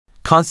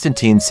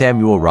Constantine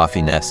Samuel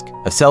Rafinesque,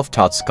 a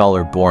self-taught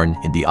scholar born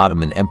in the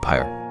Ottoman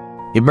Empire,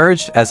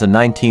 emerged as a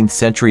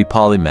 19th-century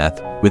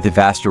polymath with a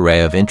vast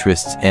array of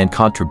interests and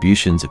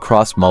contributions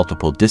across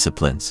multiple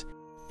disciplines.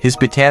 His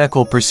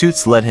botanical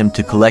pursuits led him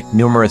to collect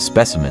numerous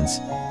specimens,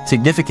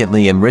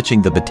 significantly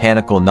enriching the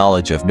botanical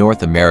knowledge of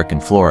North American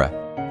flora.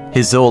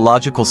 His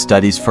zoological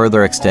studies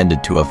further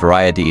extended to a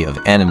variety of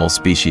animal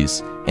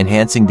species,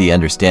 enhancing the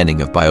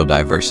understanding of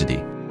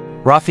biodiversity.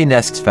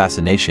 Rafinesque's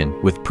fascination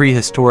with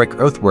prehistoric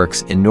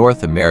earthworks in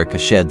North America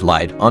shed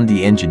light on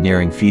the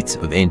engineering feats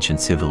of ancient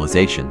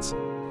civilizations,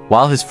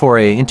 while his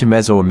foray into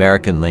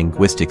Mesoamerican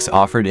linguistics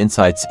offered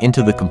insights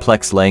into the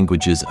complex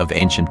languages of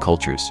ancient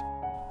cultures.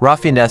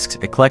 Rafinesque's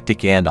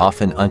eclectic and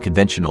often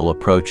unconventional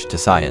approach to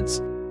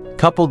science,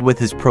 coupled with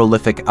his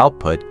prolific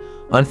output,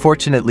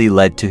 unfortunately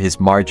led to his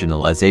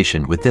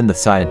marginalization within the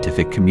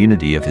scientific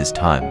community of his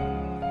time.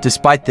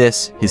 Despite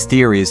this, his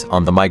theories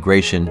on the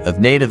migration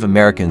of Native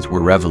Americans were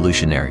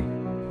revolutionary.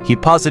 He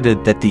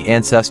posited that the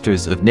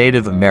ancestors of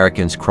Native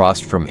Americans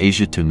crossed from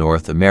Asia to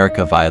North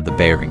America via the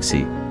Bering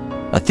Sea,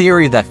 a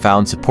theory that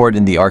found support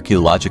in the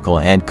archaeological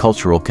and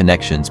cultural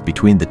connections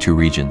between the two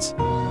regions.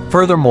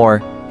 Furthermore,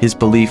 his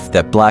belief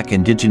that black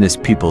indigenous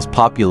peoples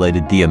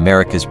populated the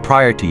Americas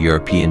prior to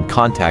European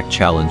contact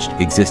challenged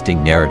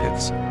existing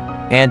narratives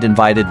and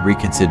invited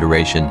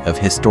reconsideration of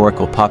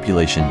historical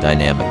population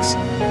dynamics.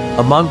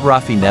 Among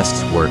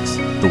Rafinesque's works,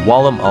 the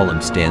Wallam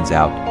Ullum stands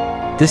out.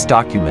 This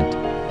document,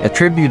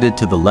 attributed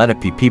to the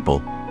Lenape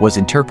people, was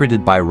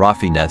interpreted by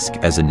Rafinesque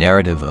as a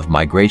narrative of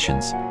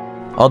migrations,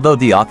 although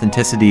the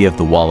authenticity of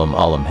the Wallam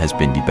Ullum has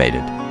been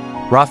debated.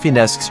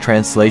 Rafinesque's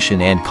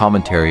translation and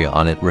commentary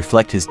on it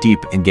reflect his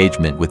deep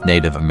engagement with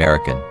Native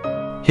American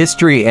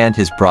history and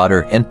his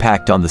broader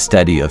impact on the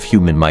study of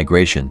human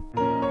migration.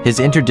 His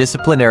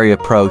interdisciplinary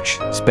approach,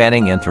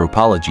 spanning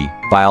anthropology,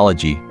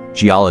 biology,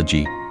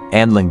 geology,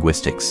 and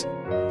linguistics,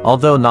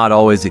 although not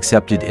always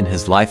accepted in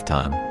his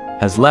lifetime,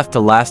 has left a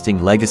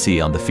lasting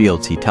legacy on the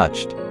fields he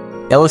touched,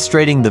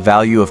 illustrating the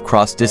value of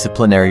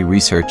cross-disciplinary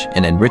research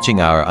and enriching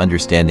our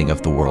understanding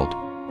of the world.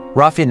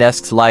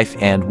 Rafinesque's life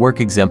and work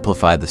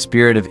exemplify the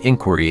spirit of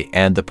inquiry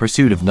and the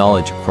pursuit of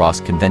knowledge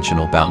across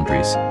conventional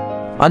boundaries,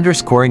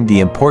 underscoring the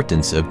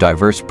importance of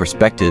diverse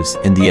perspectives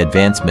in the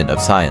advancement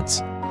of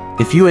science.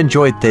 If you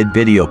enjoyed this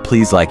video,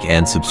 please like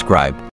and subscribe.